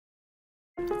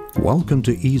Welcome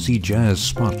to Easy Jazz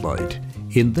Spotlight.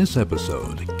 In this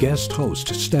episode, guest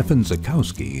host Stefan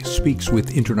Zaichkowski speaks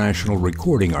with international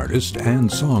recording artist and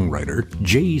songwriter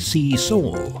J.C.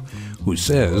 Soul, who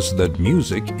says that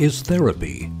music is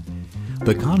therapy.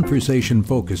 The conversation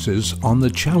focuses on the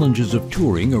challenges of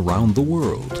touring around the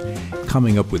world,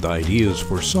 coming up with ideas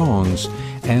for songs,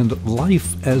 and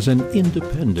life as an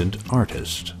independent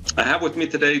artist. I have with me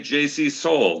today J.C.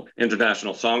 Soul,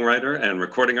 international songwriter and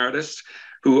recording artist,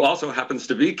 who also happens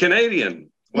to be Canadian.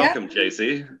 Welcome, Yeah.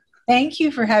 J.C. Thank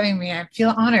you for having me. I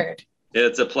feel honored.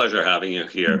 It's a pleasure having you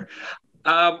here.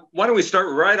 Why don't we start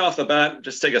right off the bat,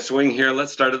 just take a swing here.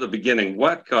 Let's start at the beginning.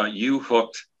 What got you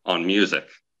hooked on music?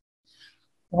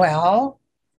 Well,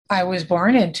 I was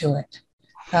born into it.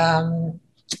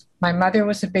 My mother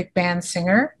was a big band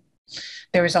singer.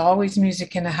 There was always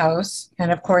music in the house.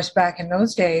 And of course, back in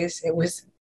those days, it was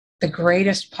the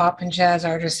greatest pop and jazz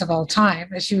artist of all time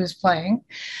that she was playing.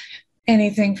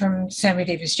 Anything from Sammy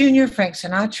Davis Jr., Frank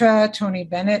Sinatra, Tony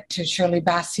Bennett, to Shirley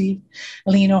Bassey,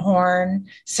 Lena Horne,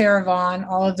 Sarah Vaughan,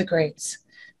 all of the greats.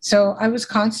 So I was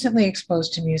constantly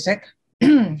exposed to music.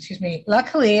 Excuse me.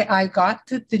 Luckily, I got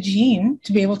the gene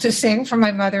to be able to sing from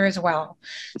my mother as well.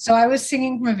 So I was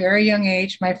singing from a very young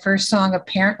age. My first song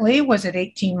apparently was at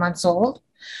 18 months old.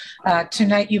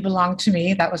 Tonight You Belong to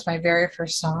Me. That was my very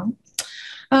first song.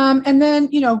 And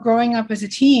then, growing up as a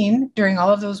teen during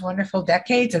all of those wonderful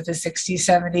decades of the 60s,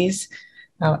 70s,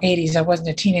 80s, I wasn't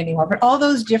a teen anymore, but all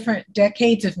those different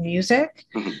decades of music,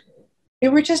 they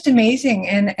were just amazing.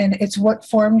 And it's what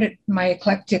formed my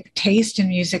eclectic taste in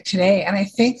music today. And I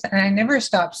think, and I never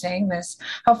stop saying this,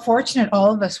 how fortunate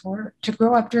all of us were to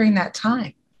grow up during that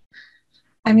time.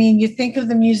 I mean, you think of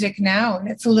the music now and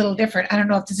it's a little different. I don't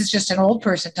know if this is just an old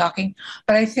person talking,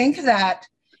 but I think that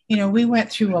we went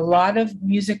through a lot of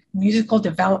musical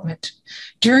development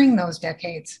during those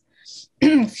decades.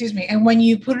 Excuse me. And when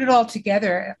you put it all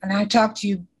together, and I talked to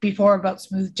you before about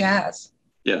smooth jazz.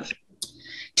 Yes.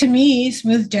 To me,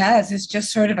 smooth jazz is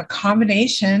just sort of a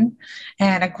combination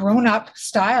and a grown-up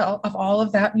style of all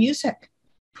of that music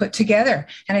put together.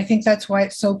 And I think that's why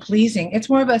it's so pleasing. It's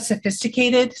more of a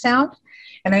sophisticated sound.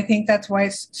 And I think that's why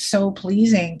it's so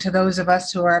pleasing to those of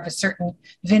us who are of a certain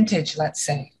vintage, let's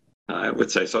say. I would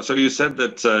say so. So you said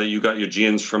that you got your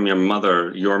genes from your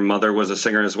mother. Your mother was a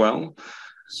singer as well?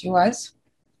 She was.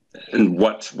 And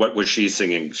what was she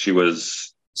singing? She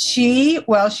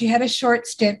had a short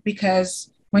stint because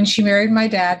when she married my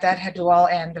dad, that had to all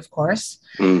end, of course.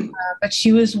 But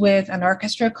she was with an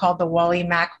orchestra called the Wally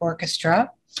Mack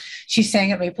Orchestra. She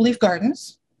sang at Maple Leaf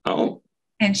Gardens. Oh.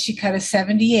 And she cut a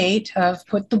 78 of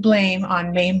Put the Blame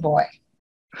on Main Boy.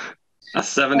 A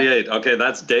 78. Okay,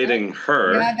 that's dating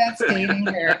her. Yeah, that's dating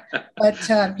her. But,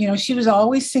 she was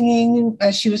always singing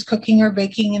as she was cooking or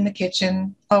baking in the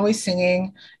kitchen, always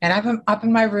singing. And I'm up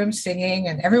in my room singing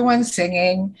and everyone's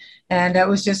singing. And it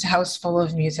was just a house full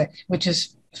of music, which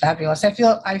is fabulous.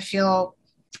 I feel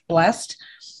blessed.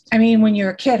 I mean, when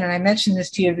you're a kid, and I mentioned this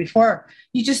to you before,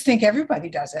 you just think everybody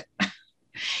does it.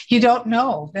 You don't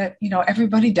know that,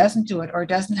 everybody doesn't do it or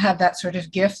doesn't have that sort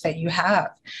of gift that you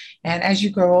have. And as you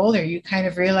grow older, you kind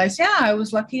of realize, yeah, I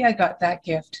was lucky I got that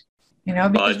gift,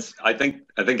 because I think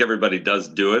everybody does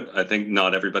do it. I think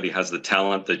not everybody has the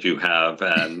talent that you have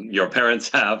and your parents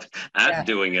have at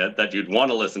doing it, that you'd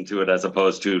want to listen to it as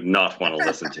opposed to not want to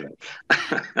listen to it.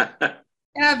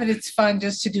 Yeah, but it's fun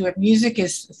just to do it. Music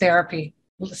is therapy.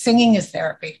 Singing is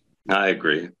therapy. I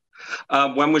agree.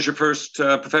 When was your first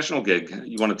professional gig?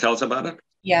 You want to tell us about it?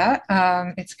 Yeah,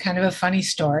 it's kind of a funny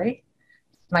story.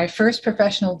 My first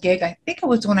professional gig, I think it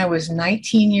was when I was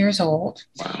 19 years old.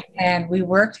 Wow. And we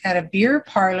worked at a beer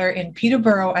parlor in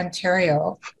Peterborough,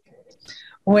 Ontario,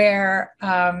 where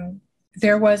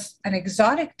there was an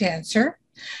exotic dancer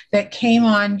that came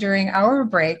on during our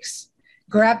breaks,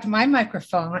 grabbed my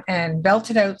microphone and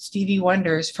belted out Stevie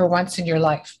Wonder's For Once in Your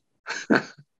Life.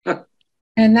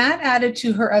 And that added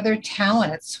to her other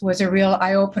talents was a real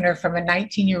eye-opener from a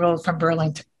 19-year-old from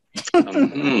Burlington.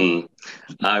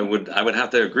 I would have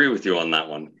to agree with you on that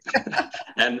one.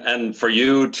 and for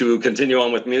you to continue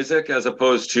on with music as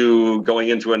opposed to going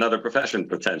into another profession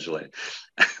potentially.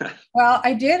 Well,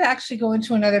 I did actually go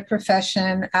into another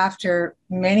profession after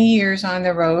many years on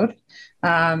the road.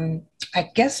 I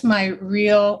guess my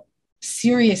real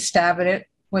serious stab at it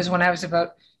was when I was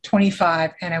about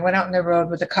 25, and I went out on the road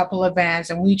with a couple of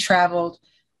bands, and we traveled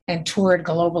and toured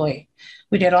globally.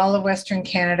 We did all of Western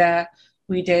Canada.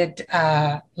 We did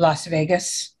Las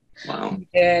Vegas. Wow. We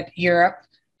did Europe,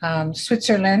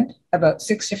 Switzerland, about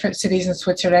 6 different cities in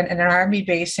Switzerland, and an army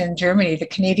base in Germany, the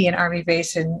Canadian Army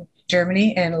base in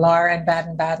Germany, in Lahr and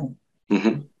Baden-Baden.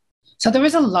 Mm-hmm. So there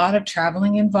was a lot of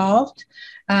traveling involved.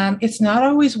 It's not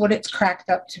always what it's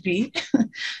cracked up to be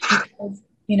because,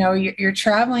 you're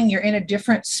traveling, you're in a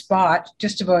different spot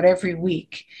just about every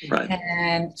week. Right.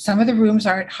 And some of the rooms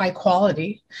aren't high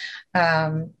quality.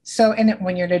 When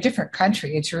you're in a different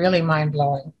country, it's really mind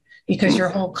blowing because your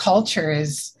whole culture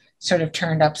is sort of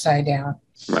turned upside down.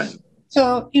 Right.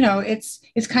 So,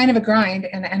 it's kind of a grind.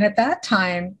 And at that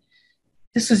time,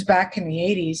 this was back in the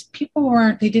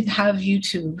 80s, they didn't have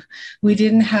YouTube. We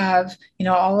didn't have,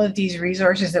 all of these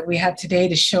resources that we have today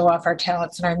to show off our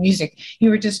talents and our music. You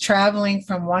were just traveling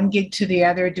from one gig to the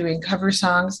other, doing cover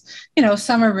songs,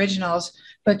 some originals,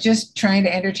 but just trying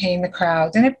to entertain the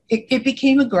crowds. And it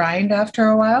became a grind after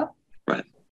a while. Right.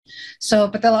 So,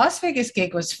 but the Las Vegas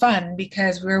gig was fun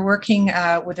because we were working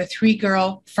with a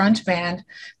 3-girl front band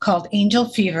called Angel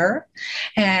Fever,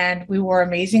 and we wore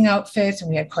amazing outfits and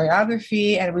we had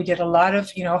choreography and we did a lot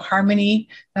of,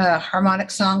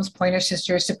 harmonic songs, Pointer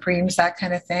Sisters, Supremes, that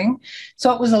kind of thing.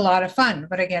 So it was a lot of fun.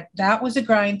 But again, that was a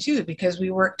grind too, because we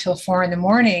worked till 4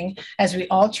 a.m. as we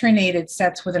alternated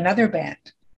sets with another band.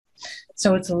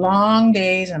 So it's long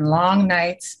days and long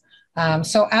nights.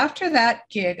 So after that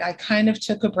gig, I kind of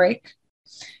took a break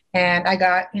and I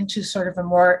got into sort of a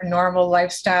more normal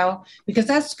lifestyle because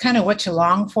that's kind of what you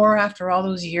long for after all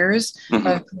those years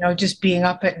of, just being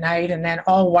up at night and then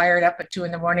all wired up at 2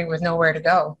 a.m. with nowhere to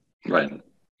go. Right.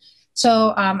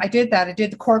 So I did that. I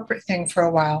did the corporate thing for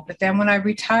a while. But then when I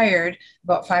retired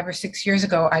about 5 or 6 years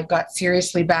ago, I got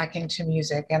seriously back into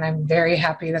music. And I'm very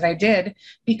happy that I did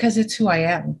because it's who I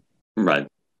am. Right.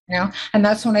 And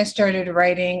that's when I started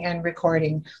writing and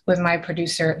recording with my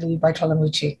producer, Louis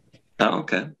Bartolomucci. Oh,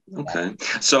 okay. Okay.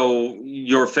 So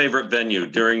your favorite venue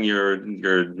during your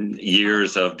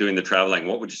years of doing the traveling,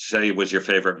 what would you say was your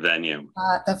favorite venue?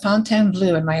 The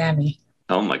Fontainebleau in Miami.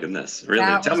 Oh, my goodness.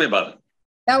 Really? Tell me about it.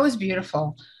 That was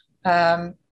beautiful.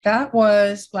 That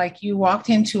was like you walked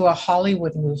into a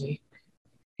Hollywood movie.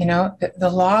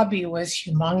 The lobby was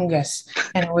humongous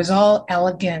and it was all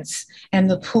elegance. And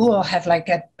the pool had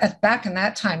back in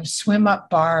that time, swim up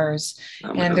bars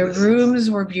and the rooms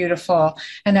were beautiful.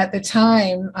 And at the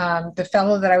time, the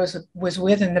fellow that I was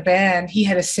with in the band, he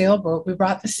had a sailboat. We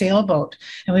brought the sailboat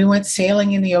and we went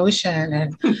sailing in the ocean.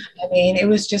 And it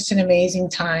was just an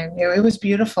amazing time. It was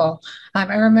beautiful.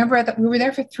 I remember that we were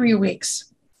there for 3 weeks.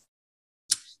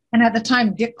 And at the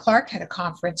time, Dick Clark had a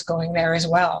conference going there as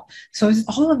well. So it was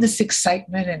all of this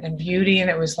excitement and beauty. And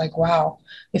it was like, wow,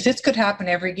 if this could happen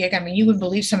every gig, you would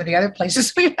believe some of the other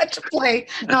places we had to play,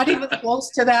 not even close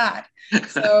to that.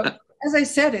 So as I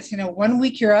said, it's, 1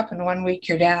 week you're up and 1 week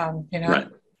you're down, Right.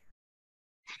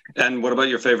 And what about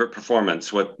your favorite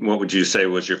performance? What would you say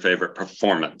was your favorite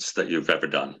performance that you've ever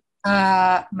done?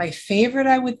 My favorite,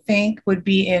 I would think, would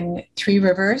be in Three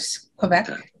Rivers, Quebec.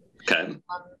 Okay.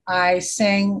 I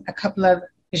sang a couple of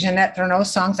Jeanette Renaud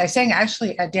songs. I sang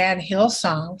actually a Dan Hill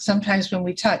song, Sometimes When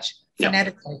We Touch,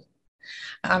 phonetically.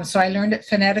 So I learned it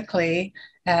phonetically,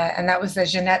 and that was the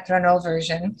Jeanette Renaud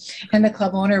version. And the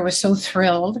club owner was so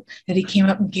thrilled that he came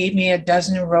up and gave me a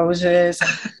dozen roses.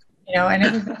 And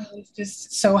everybody was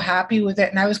just so happy with it.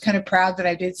 And I was kind of proud that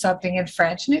I did something in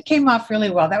French, and it came off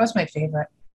really well. That was my favorite.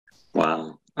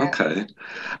 Wow. Okay.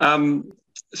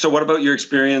 So what about your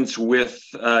experience with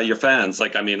your fans?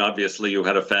 Obviously you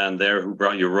had a fan there who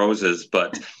brought you roses,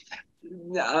 but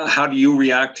how do you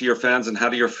react to your fans and how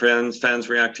do your fans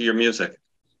react to your music?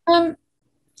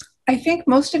 I think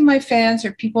most of my fans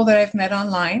are people that I've met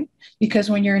online because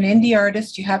when you're an indie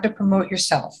artist, you have to promote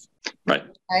yourself. Right.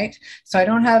 Right. So I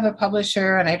don't have a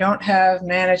publisher and I don't have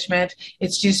management.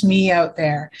 It's just me out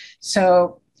there.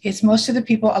 So it's most of the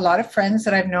people, a lot of friends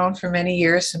that I've known for many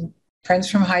years, some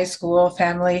friends from high school,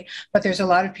 family, but there's a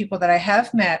lot of people that I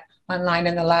have met online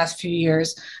in the last few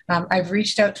years. I've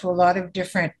reached out to a lot of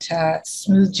different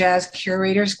smooth jazz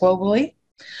curators globally.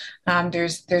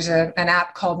 There's an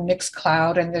app called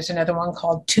Mixcloud, and there's another one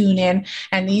called TuneIn,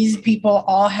 and these people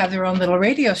all have their own little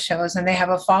radio shows, and they have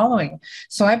a following.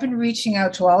 So I've been reaching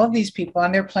out to all of these people,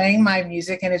 and they're playing my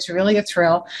music, and it's really a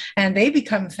thrill, and they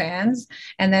become fans,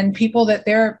 and then people that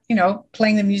they're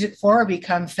playing the music for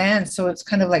become fans. So it's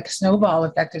kind of like a snowball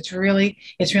effect. It's really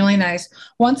nice.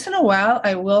 Once in a while,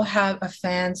 I will have a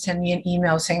fan send me an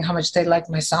email saying how much they like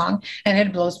my song, and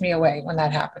it blows me away when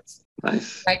that happens.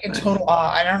 Nice. Like in total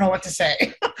awe. I don't know what to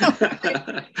say.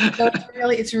 So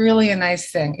it's really a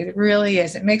nice thing. It really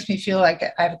is. It makes me feel like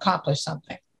I've accomplished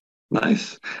something.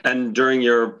 Nice. And during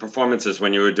your performances,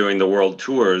 when you were doing the world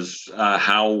tours,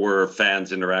 how were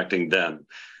fans interacting then?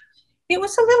 It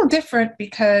was a little different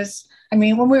because,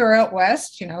 when we were out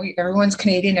west, everyone's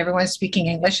Canadian, everyone's speaking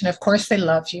English, and of course they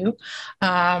love you.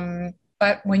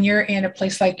 But when you're in a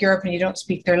place like Europe and you don't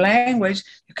speak their language,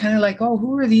 you're kind of like, oh,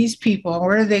 who are these people? And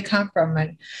where do they come from?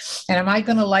 And am I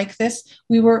going to like this?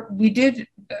 We did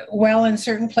well in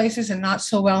certain places and not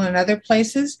so well in other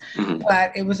places,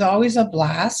 but it was always a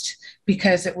blast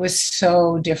because it was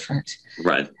so different.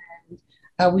 Right.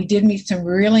 We did meet some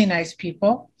really nice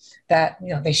people that,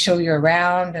 they show you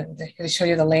around and they show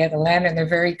you the lay of the land, and they're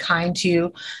very kind to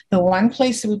you. The one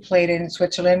place that we played in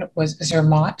Switzerland was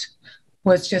Zermatt,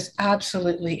 was just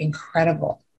absolutely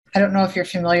incredible. I don't know if you're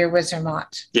familiar with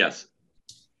Zermatt. Yes.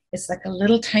 It's like a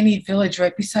little tiny village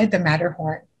right beside the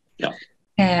Matterhorn. Yeah.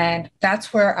 And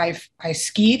that's where I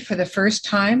skied for the first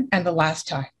time and the last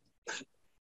time.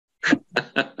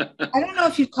 I don't know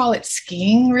if you call it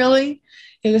skiing, really.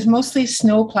 It was mostly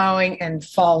snow plowing and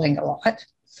falling a lot.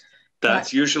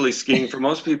 That's usually skiing for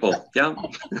most people. Yeah.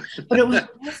 But it was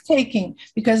breathtaking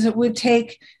because it would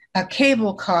take a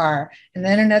cable car and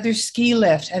then another ski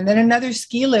lift and then another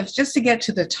ski lift just to get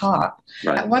to the top.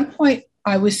 Right. At one point,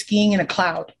 I was skiing in a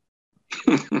cloud.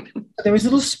 There was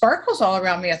little sparkles all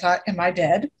around me. I thought, am I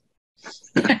dead?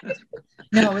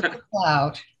 No, it's a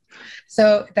cloud.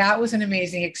 So that was an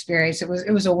amazing experience. It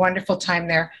was a wonderful time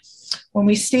there. When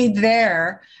we stayed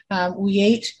there, we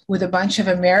ate with a bunch of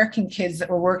American kids that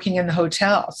were working in the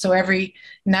hotel. So every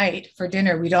night for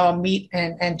dinner, we'd all meet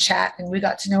and chat, and we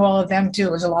got to know all of them too.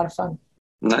 It was a lot of fun.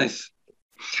 Nice.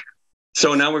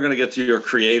 So now we're going to get to your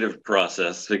creative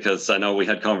process, because I know we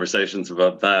had conversations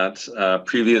about that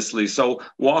previously. So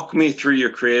walk me through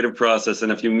your creative process.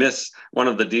 And if you miss one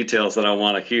of the details that I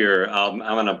want to hear, I'm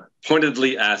going to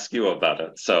pointedly ask you about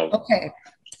it. So okay.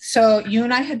 So you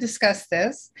and I had discussed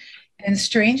this, and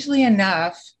strangely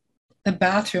enough, the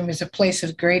bathroom is a place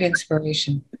of great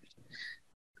inspiration.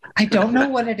 I don't know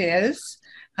what it is.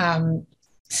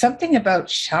 Something about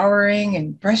showering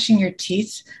and brushing your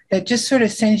teeth that just sort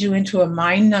of sends you into a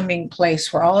mind-numbing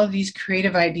place where all of these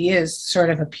creative ideas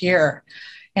sort of appear.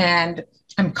 And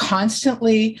I'm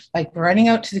constantly like running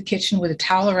out to the kitchen with a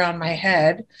towel around my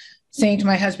head, saying to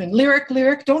my husband, lyric,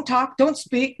 don't talk, don't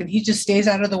speak. And he just stays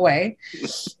out of the way.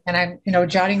 And I'm,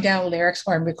 jotting down lyrics,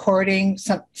 or I'm recording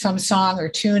some song or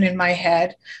tune in my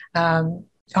head on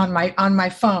my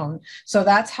phone. So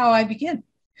that's how I begin.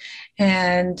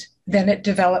 And then it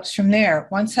develops from there.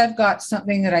 Once I've got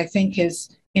something that I think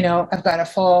is, I've got a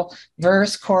full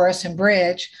verse, chorus, and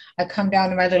bridge, I come down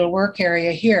to my little work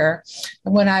area here.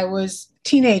 And when I was a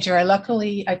teenager,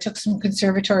 I took some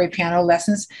conservatory piano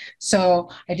lessons. So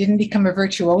I didn't become a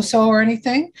virtuoso or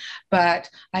anything, but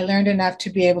I learned enough to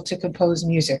be able to compose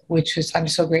music, I'm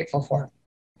so grateful for.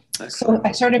 Excellent. So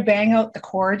I sort of bang out the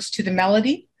chords to the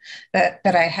melody that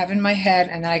I have in my head,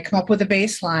 and then I come up with a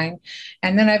bass line,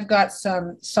 and then I've got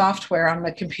some software on my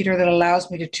computer that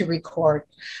allows me to record.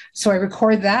 So I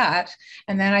record that,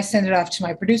 and then I send it off to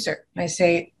my producer. I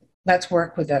say, let's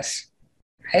work with this,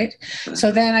 right?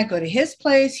 So then I go to his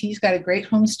place. He's got a great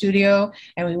home studio,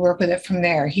 and we work with it from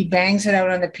there. He bangs it out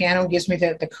on the piano, gives me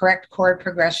the correct chord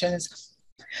progressions.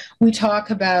 We talk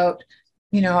about,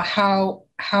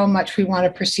 how much we want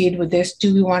to proceed with this.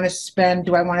 Do I want to spend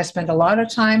a lot of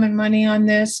time and money on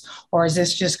this? Or is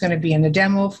this just going to be in the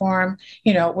demo form?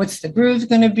 What's the groove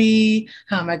going to be?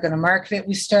 How am I going to market it?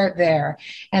 We start there.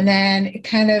 And then it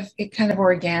kind of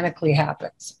organically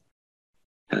happens.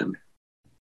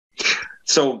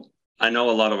 So I know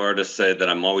a lot of artists say that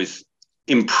I'm always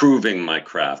improving my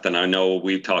craft. And I know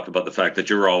we've talked about the fact that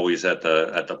you're always at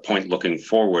the point looking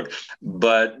forward,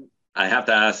 but I have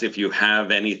to ask if you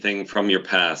have anything from your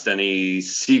past, any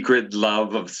secret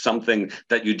love of something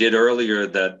that you did earlier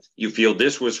that you feel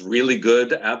this was really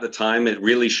good at the time. It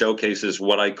really showcases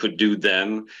what I could do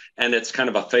then. And it's kind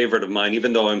of a favorite of mine,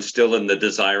 even though I'm still in the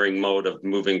desiring mode of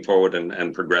moving forward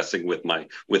and progressing with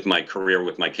my career,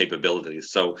 with my capabilities.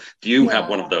 So do you have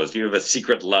one of those? Do you have a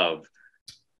secret love?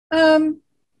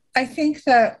 I think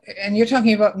that, and you're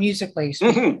talking about musically,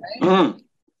 right? Mm-hmm.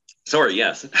 Sorry,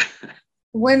 yes.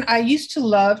 When I used to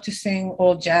love to sing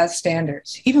old jazz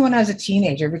standards, even when I was a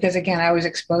teenager, because again, I was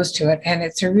exposed to it, and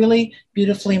it's a really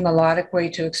beautifully melodic way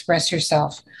to express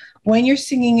yourself. When you're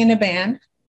singing in a band,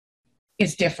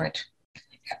 it's different.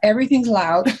 Everything's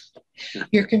loud.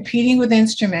 You're competing with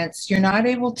instruments. You're not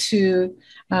able to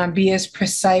be as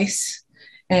precise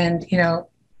and,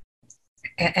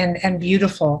 and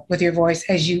beautiful with your voice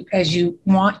as you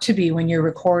want to be when you're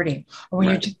recording or when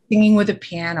you're just singing with a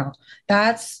piano.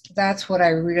 That's what I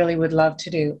really would love to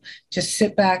do. Just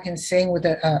sit back and sing with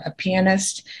a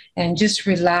pianist and just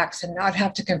relax and not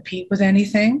have to compete with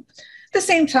anything. At the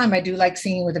same time, I do like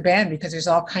singing with a band because there's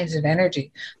all kinds of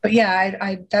energy. But yeah,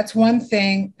 I that's one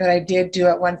thing that I did do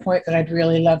at one point that I'd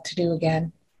really love to do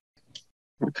again.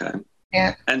 Okay.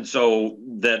 Yeah. And so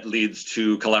that leads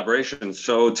to collaborations.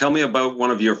 So tell me about one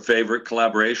of your favorite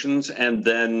collaborations. And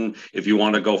then if you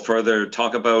want to go further,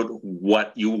 talk about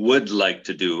what you would like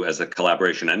to do as a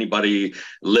collaboration. Anybody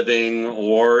living,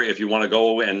 or if you want to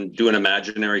go and do an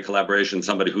imaginary collaboration,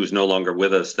 somebody who's no longer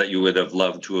with us that you would have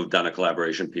loved to have done a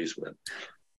collaboration piece with.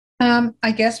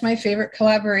 I guess my favorite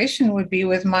collaboration would be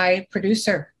with my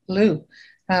producer, Lou.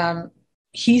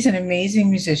 He's an amazing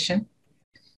musician.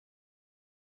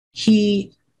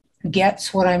 He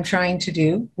gets what I'm trying to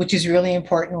do, which is really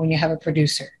important when you have a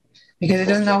producer, because it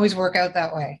doesn't always work out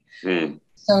that way.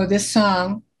 So this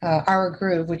song, Our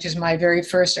Groove, which is my very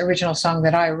first original song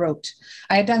that I wrote.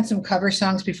 I had done some cover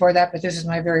songs before that, but this is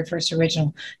my very first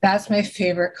original. That's my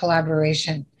favorite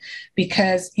collaboration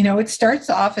because, you know, it starts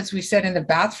off, as we said, in the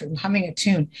bathroom, humming a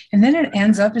tune, and then it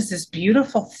ends up as this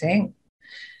beautiful thing.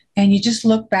 And you just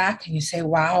look back and you say,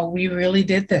 wow, we really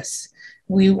did this.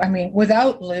 I mean,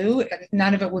 without Lou,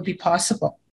 none of it would be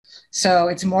possible. So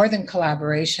it's more than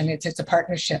collaboration. It's a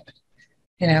partnership,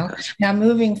 you know. Now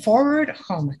moving forward,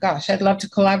 oh my gosh, I'd love to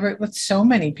collaborate with so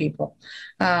many people.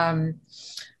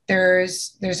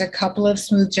 There's a couple of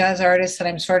smooth jazz artists that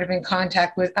I'm sort of in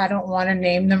contact with. I don't want to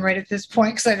name them right at this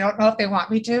point because I don't know if they want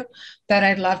me to, that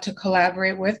I'd love to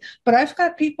collaborate with. But I've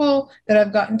got people that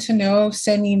I've gotten to know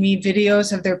sending me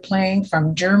videos of their playing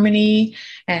from Germany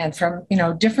and from, you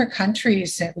know, different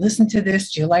countries. Listen to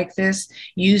this. Do you like this?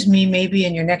 Use me maybe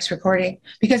in your next recording,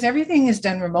 because everything is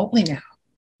done remotely now.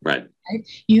 Right.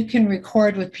 You can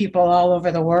record with people all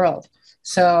over the world.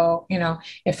 So, you know,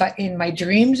 in my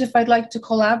dreams, if I'd like to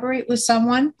collaborate with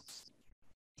someone,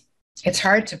 it's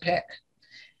hard to pick.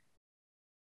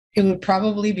 It would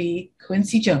probably be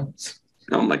Quincy Jones.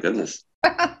 Oh my goodness.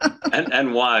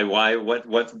 and why?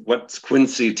 What's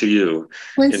Quincy to you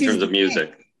Quincy's in terms of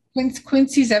music?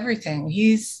 Quincy's everything.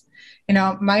 He's, you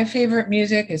know, my favorite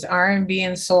music is R&B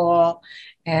and soul,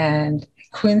 and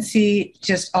Quincy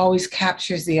just always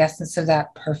captures the essence of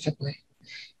that perfectly.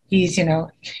 He's, you know,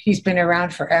 he's been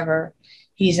around forever.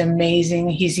 He's amazing.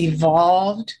 He's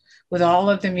evolved with all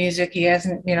of the music. He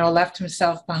hasn't, you know, left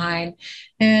himself behind.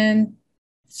 And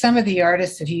some of the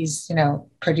artists that he's, you know,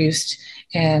 produced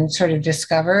and sort of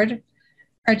discovered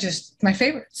are just my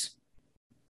favorites.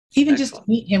 Even Excellent. Just to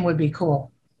meet him would be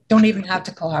cool. Don't even have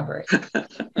to collaborate.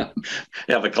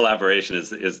 Yeah, the collaboration is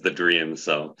the dream.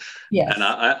 So, yes. And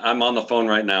I'm on the phone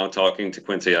right now talking to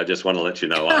Quincy. I just want to let you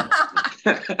know.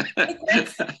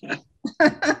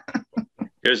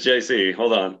 Here's JC.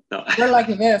 Hold on. No. We're like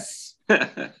this.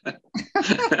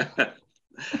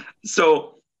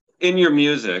 So, in your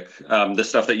music, the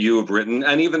stuff that you have written,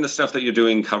 and even the stuff that you're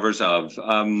doing covers of,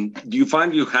 do you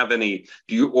find you have any?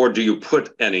 Do you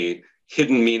put any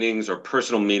hidden meanings or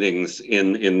personal meanings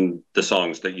in the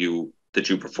songs that you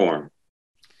perform?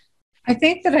 I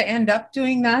think that I end up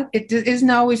doing that. It isn't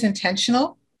always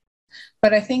intentional,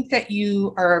 but I think that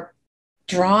you are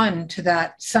drawn to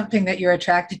that, something that you're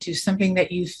attracted to, something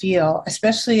that you feel,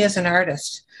 especially as an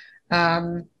artist.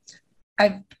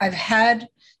 I've had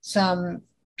some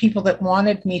people that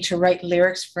wanted me to write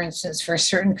lyrics, for instance, for a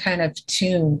certain kind of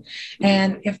tune.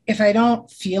 And if I don't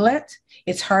feel it,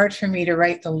 it's hard for me to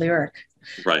write the lyric.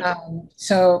 Right.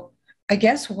 So I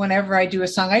guess whenever I do a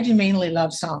song, I do mainly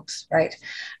love songs, right?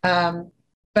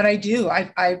 But I do.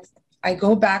 I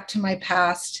go back to my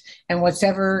past and what's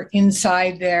ever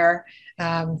inside there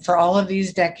for all of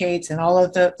these decades and all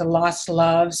of the lost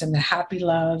loves and the happy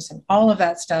loves and all of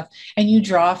that stuff. And you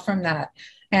draw from that.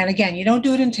 And again, you don't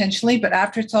do it intentionally, but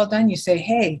after it's all done, you say,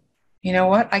 hey, you know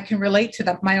what? I can relate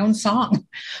to my own song.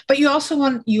 But you also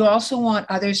want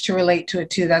others to relate to it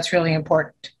too. That's really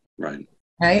important. Right.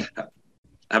 Right.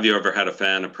 Have you ever had a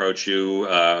fan approach you,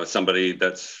 somebody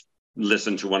that's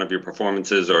listened to one of your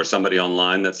performances or somebody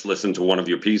online that's listened to one of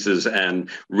your pieces and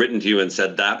written to you and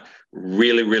said, that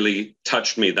really, really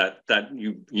touched me, that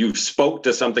you spoke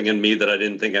to something in me that I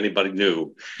didn't think anybody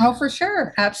knew? Oh, for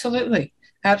sure. Absolutely.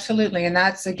 Absolutely. And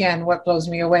that's, again, what blows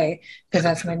me away, because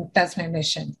that's my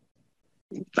mission.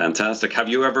 Fantastic. Have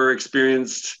you ever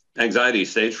experienced anxiety,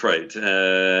 stage fright?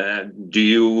 Do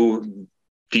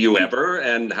you ever,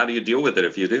 and how do you deal with it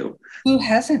if you do? Who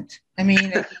hasn't? I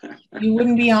mean, you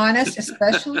wouldn't be honest,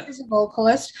 especially as a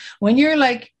vocalist. When you're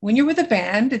with a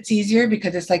band, it's easier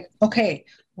because it's like, okay,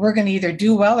 we're going to either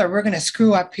do well or we're going to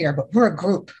screw up here, but we're a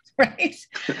group, right?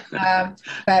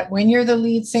 But when you're the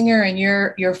lead singer and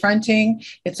you're fronting,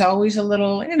 it's always a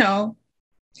little,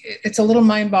 it's a little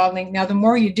mind-boggling. Now, the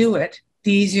more you do it,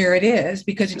 the easier it is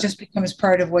because it just becomes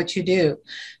part of what you do.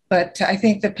 But I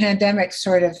think the pandemic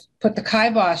sort of put the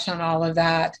kibosh on all of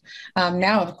that.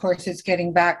 Now, of course, it's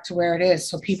getting back to where it is.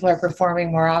 So people are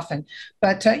performing more often.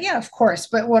 But yeah, of course.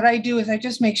 But what I do is I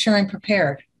just make sure I'm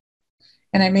prepared.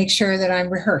 And I make sure that I'm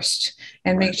rehearsed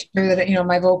and make sure that, you know,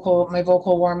 my vocal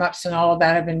warm-ups and all of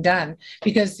that have been done,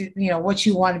 because, you know, what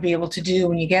you want to be able to do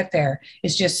when you get there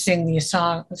is just sing the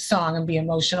song and be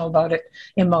emotional about it,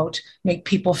 emote, make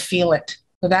people feel it.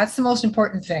 So that's the most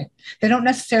important thing. They don't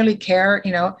necessarily care,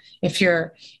 you know, if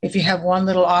you have one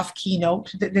little off-key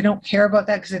note, they don't care about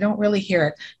that because they don't really hear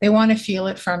it. They want to feel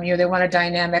it from you. They want a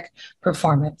dynamic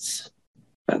performance.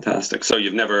 Fantastic. So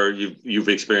you've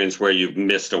experienced where you've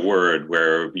missed a word,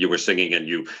 where you were singing and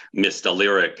you missed a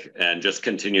lyric and just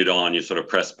continued on, you sort of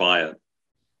pressed by it.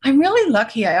 I'm really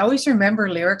lucky. I always remember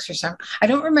lyrics or something. I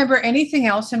don't remember anything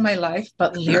else in my life,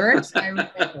 but lyrics I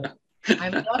remember.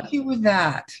 I'm lucky with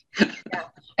that. Yeah.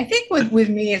 I think with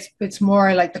me, it's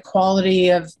more like the quality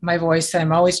of my voice that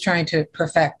I'm always trying to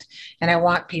perfect. And I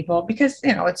want people, because,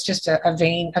 you know, it's just a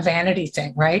vanity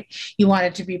thing, right? You want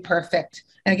it to be perfect.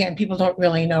 And again, people don't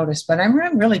really notice, but I'm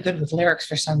really good with lyrics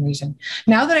for some reason.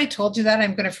 Now that I told you that,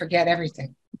 I'm going to forget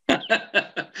everything.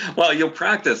 Well, you'll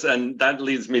practice. And that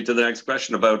leads me to the next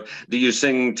question about, do you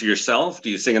sing to yourself?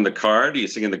 Do you sing in the car? Do you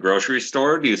sing in the grocery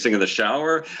store? Do you sing in the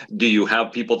shower? Do you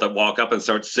have people that walk up and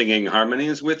start singing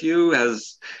harmonies with you?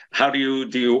 Or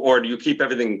do you keep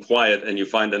everything quiet and you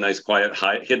find a nice, quiet,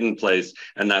 hidden place,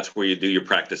 and that's where you do your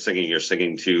practice singing? You're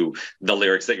singing to the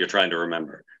lyrics that you're trying to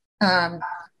remember.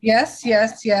 Yes,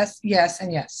 yes, yes, yes,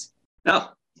 and yes.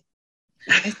 Oh.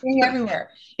 I sing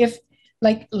everywhere.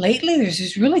 Like lately, there's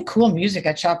this really cool music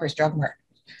at Shoppers Drug Mart.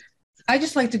 I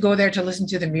just like to go there to listen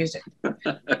to the music.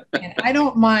 And I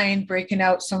don't mind breaking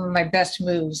out some of my best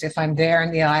moves if I'm there in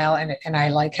the aisle and I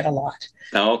like it a lot.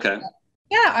 Oh, okay.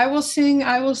 Yeah, I will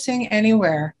sing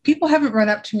anywhere. People haven't run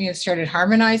up to me and started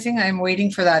harmonizing. I'm waiting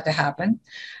for that to happen.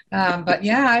 But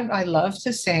yeah, I love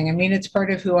to sing. I mean, it's part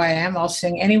of who I am. I'll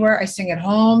sing anywhere. I sing at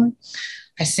home.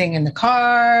 I sing in the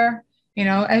car. You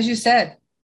know, as you said,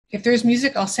 if there's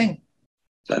music, I'll sing.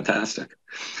 Fantastic.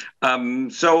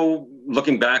 So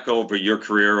looking back over your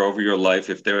career, over your life,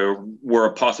 if there were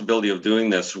a possibility of doing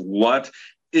this, what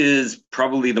is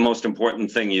probably the most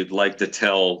important thing you'd like to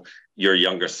tell your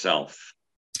younger self?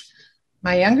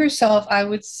 My younger self, I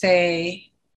would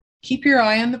say, keep your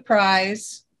eye on the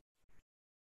prize.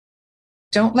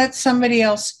 Don't let somebody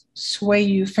else sway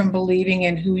you from believing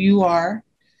in who you are.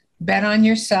 Bet on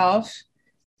yourself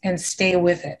and stay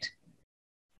with it.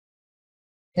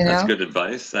 You know? That's good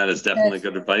advice. That is definitely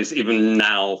good advice. Even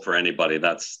now, for anybody,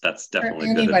 that's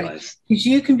definitely good advice. Because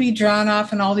you can be drawn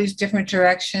off in all these different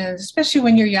directions, especially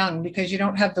when you're young, because you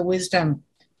don't have the wisdom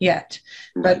yet.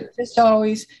 Right. But just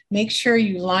always make sure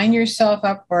you line yourself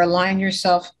up or align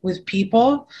yourself with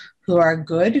people who are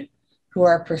good, who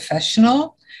are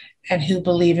professional, and who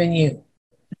believe in you.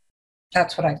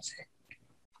 That's what I'd say.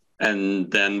 And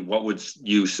then what would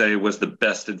you say was the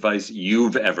best advice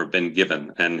you've ever been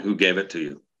given, and who gave it to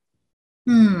you?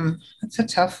 That's a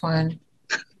tough one.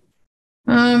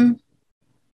 I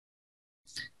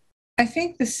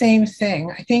think the same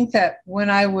thing. I think that when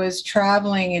I was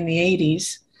traveling in the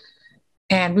 80s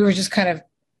and we were just kind of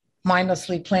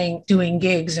mindlessly doing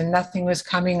gigs and nothing was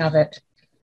coming of it,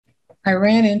 I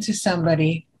ran into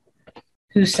somebody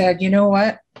who said, you know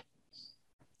what?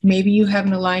 Maybe you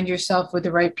haven't aligned yourself with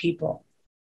the right people.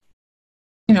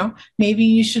 You know, maybe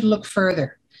you should look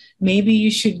further. Maybe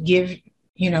you should give,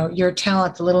 you know, your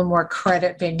talent a little more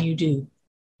credit than you do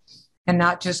and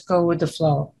not just go with the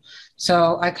flow.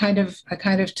 So I kind of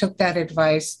took that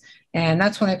advice, and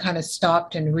that's when I kind of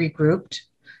stopped and regrouped.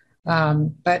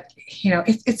 But, you know,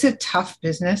 it's a tough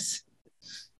business.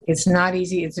 It's not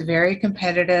easy. It's very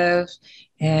competitive,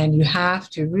 and you have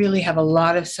to really have a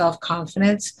lot of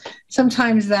self-confidence.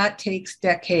 Sometimes that takes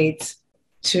decades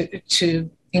to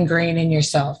ingrain in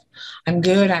yourself. I'm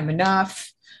good. I'm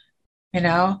enough. You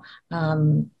know,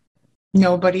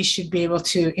 nobody should be able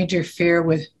to interfere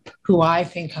with who I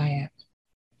think I am.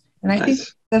 And I think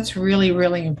that's really,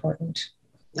 really important.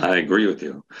 I agree with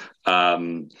you.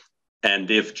 And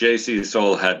if JC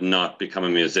Soul had not become a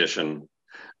musician,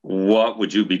 what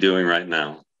would you be doing right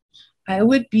now? I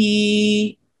would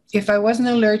be, if I wasn't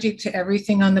allergic to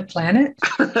everything on the planet,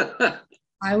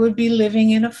 I would be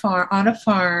living on a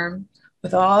farm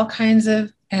with all kinds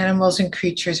of animals and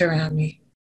creatures around me.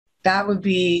 That would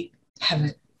be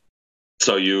heaven.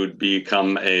 So you would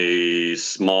become a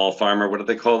small farmer. What do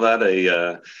they call that?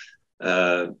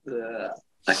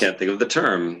 I can't think of the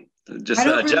term. Just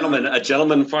a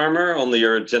gentleman farmer, only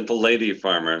you're a gentle lady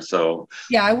farmer. So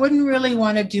yeah, I wouldn't really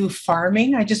want to do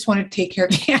farming. I just want to take care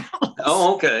of the animals.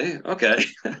 Oh, okay.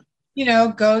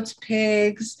 Goats,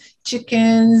 pigs,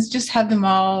 chickens, just have them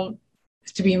all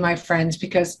to be my friends,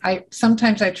 because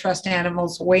sometimes I trust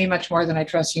animals way much more than I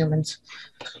trust humans.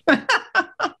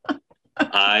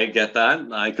 I get that.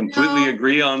 I completely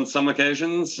agree on some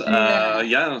occasions.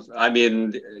 Yeah, I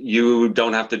mean, you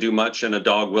don't have to do much and a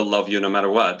dog will love you no matter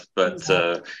what. But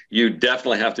you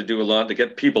definitely have to do a lot to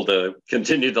get people to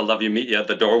continue to love you, meet you at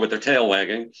the door with their tail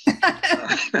wagging.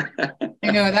 I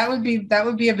know, that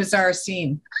would be a bizarre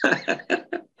scene.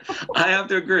 I have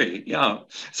to agree. Yeah.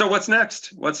 So what's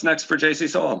next? What's next for JC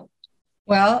Soul?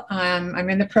 Well, I'm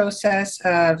in the process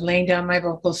of laying down my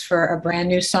vocals for a brand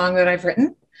new song that I've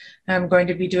written. I'm going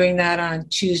to be doing that on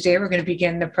Tuesday. We're going to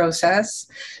begin the process.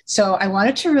 So I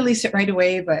wanted to release it right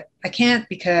away, but I can't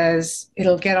because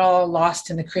it'll get all lost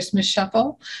in the Christmas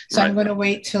shuffle. So I'm going to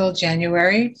wait till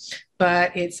January.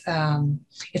 But it's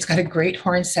got a great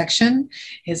horn section.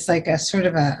 It's like a sort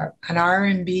of an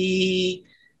R&B,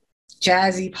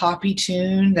 jazzy, poppy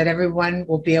tune that everyone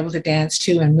will be able to dance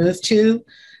to and move to.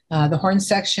 The horn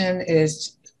section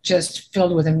is just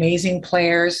filled with amazing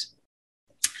players.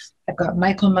 I've got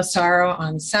Michael Massaro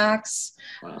on sax,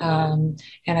 and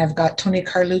I've got Tony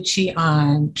Carlucci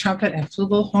on trumpet and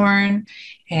flugelhorn,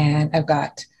 and I've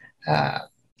got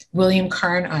William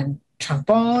Karn on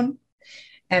trombone.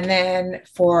 And then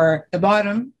for the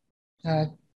bottom,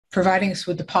 providing us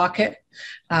with the pocket,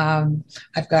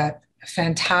 I've got a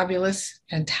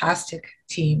fantastic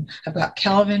team. I've got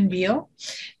Calvin Beal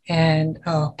and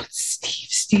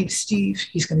Steve,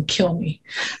 he's going to kill me.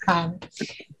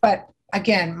 But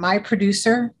again, my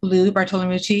producer, Lou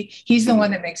Bartolomucci, he's the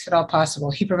one that makes it all possible.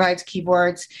 He provides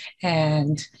keyboards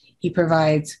and he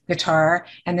provides guitar.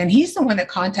 And then he's the one that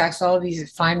contacts all of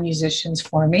these fine musicians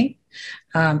for me.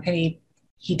 And he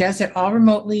does it all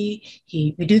remotely.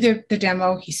 We do the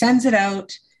demo, he sends it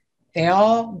out. They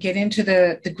all get into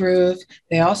the groove.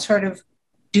 They all sort of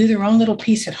do their own little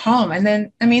piece at home. And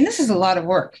then, I mean, this is a lot of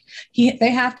work.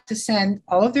 They have to send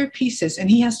all of their pieces and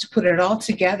he has to put it all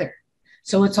together.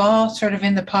 So it's all sort of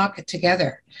in the pocket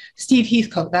together. Steve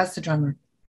Heathcote, that's the drummer.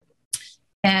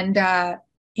 And,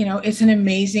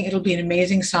 it'll be an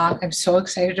amazing song. I'm so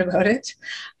excited about it.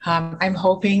 I'm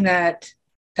hoping that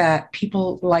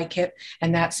people like it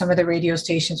and that some of the radio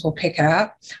stations will pick it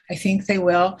up. I think they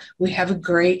will. We have a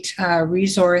great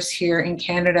resource here in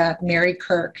Canada. Mary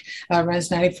Kirk runs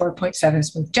 94.7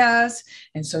 Smooth Jazz.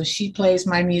 And so she plays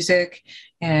my music.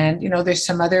 And, there's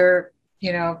some other,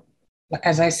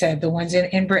 as I said, the ones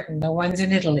in Britain, the ones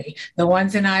in Italy, the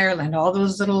ones in Ireland, all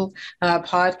those little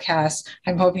podcasts,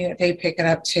 I'm hoping that they pick it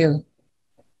up too.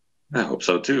 I hope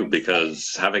so too,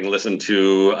 because having listened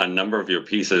to a number of your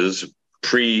pieces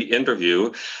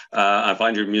pre-interview, I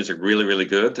find your music really, really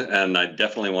good, and I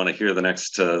definitely want to hear the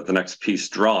next piece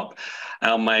drop.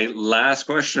 My last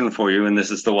question for you, and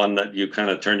this is the one that you kind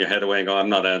of turn your head away and go, I'm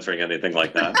not answering anything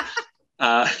like that.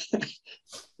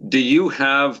 Do you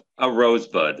have a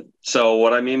rosebud? So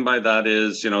what I mean by that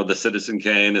is, the Citizen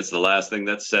Kane is the last thing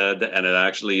that's said, and it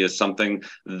actually is something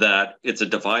that it's a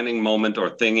defining moment or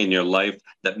thing in your life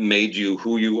that made you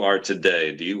who you are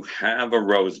today. Do you have a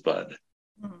rosebud?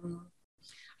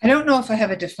 I don't know if I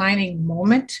have a defining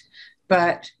moment,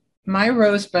 but my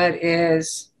rosebud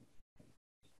is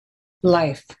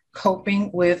life, coping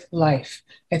with life.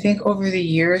 I think over the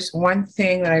years, one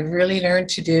thing that I've really learned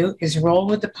to do is roll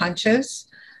with the punches.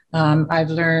 I've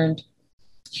learned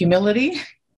humility.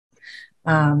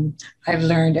 I've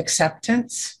learned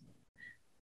acceptance,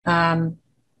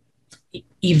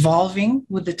 evolving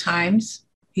with the times,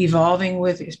 evolving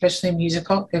with, especially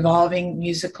evolving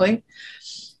musically.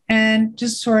 And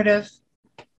just sort of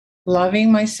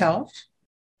loving myself,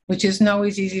 which isn't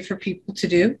always easy for people to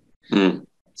do.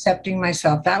 Accepting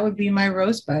myself. That would be my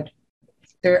rosebud.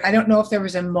 I don't know if there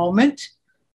was a moment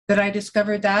that I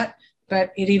discovered that,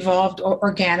 but it evolved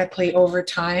organically over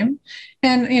time.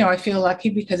 And, I feel lucky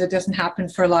because it doesn't happen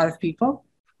for a lot of people,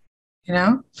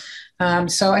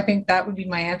 So I think that would be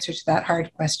my answer to that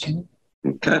hard question.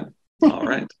 Okay. All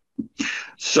right.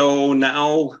 So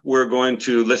now we're going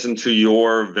to listen to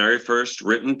your very first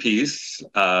written piece,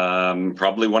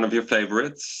 probably one of your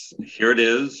favorites. Here it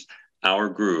is, Our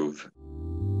Groove.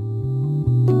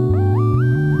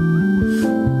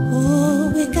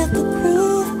 Oh, we got the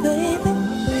groove, baby.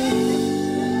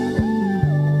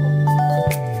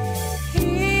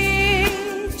 He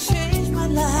changed my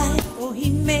life, oh,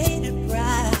 he made it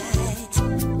right.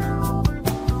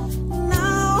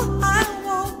 Now I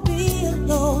won't be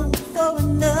alone for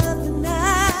another night.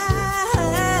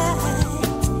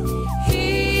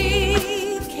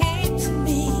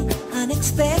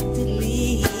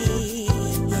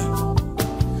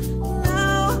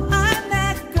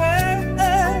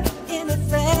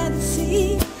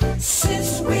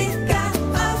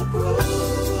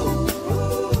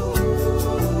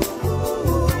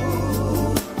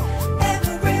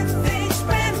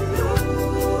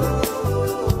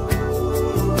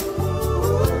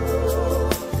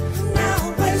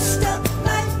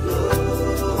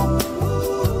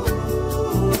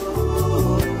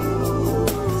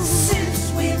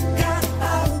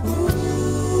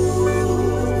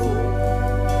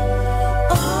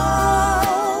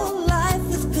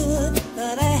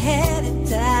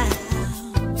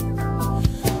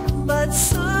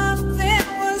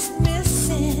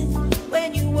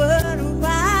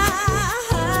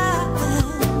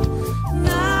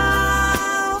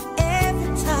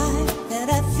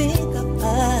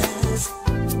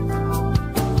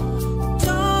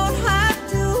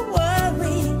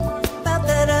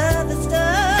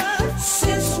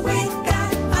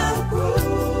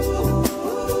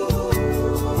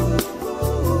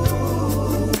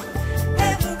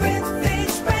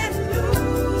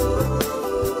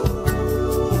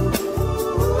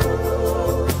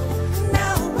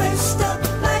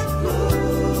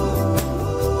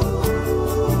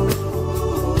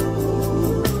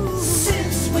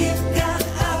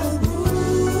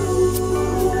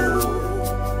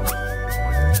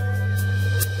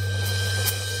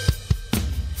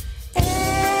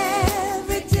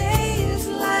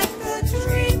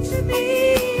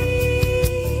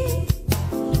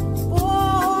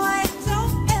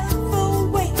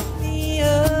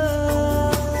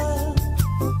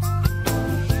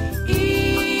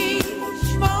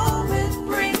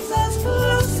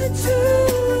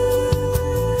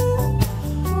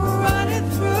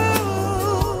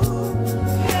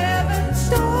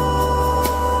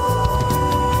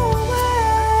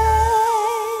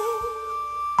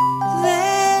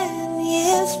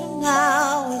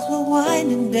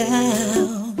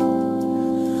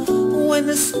 when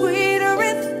the sweeter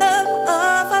rhythm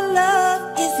of our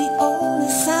love is the only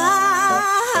sound.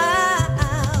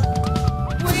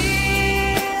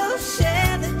 We'll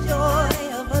share the joy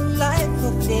of a life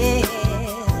fulfilled.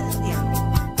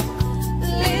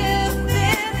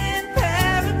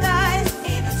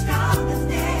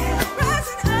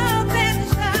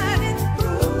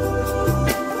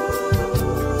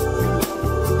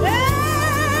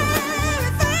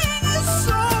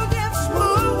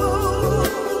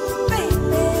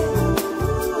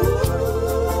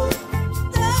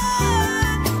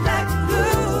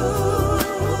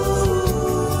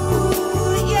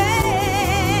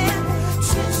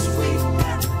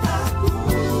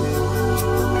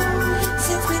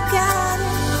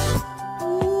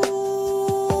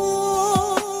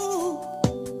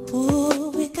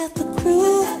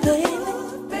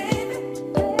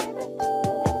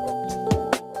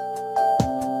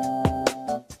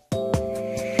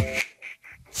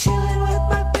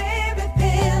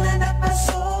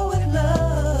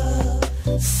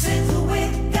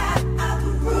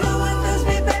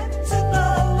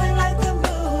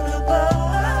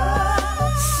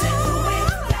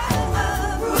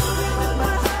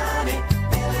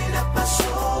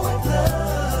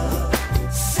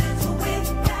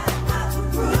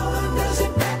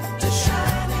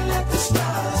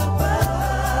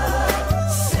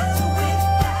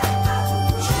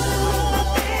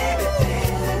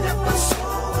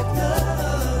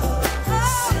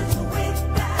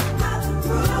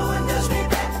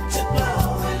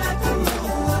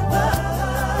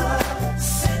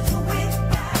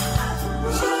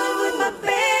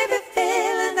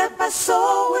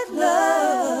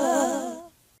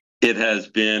 It has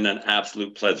been an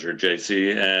absolute pleasure,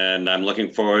 JC, and I'm looking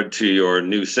forward to your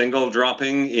new single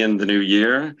dropping in the new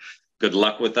year. Good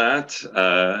luck with that,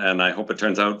 and I hope it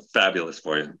turns out fabulous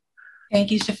for you. Thank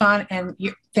you, Stefan, and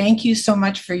thank you so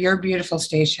much for your beautiful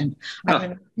station. I've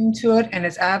been listening to it, and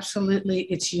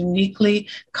it's uniquely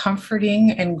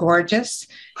comforting and gorgeous.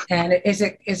 And is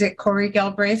it Corey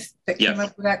Galbraith that came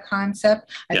up with that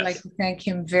concept? I'd like to thank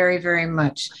him very, very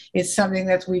much. It's something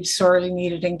that we've sorely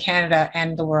needed in Canada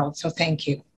and the world. So thank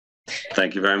you.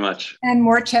 Thank you very much. And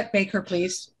more Chet Baker,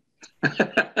 please.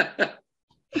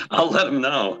 I'll let him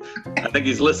know. I think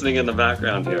he's listening in the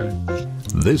background here.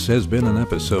 This has been an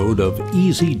episode of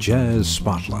Easy Jazz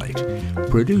Spotlight,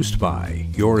 produced by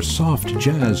your soft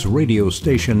jazz radio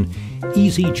station,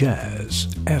 Easy Jazz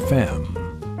FM.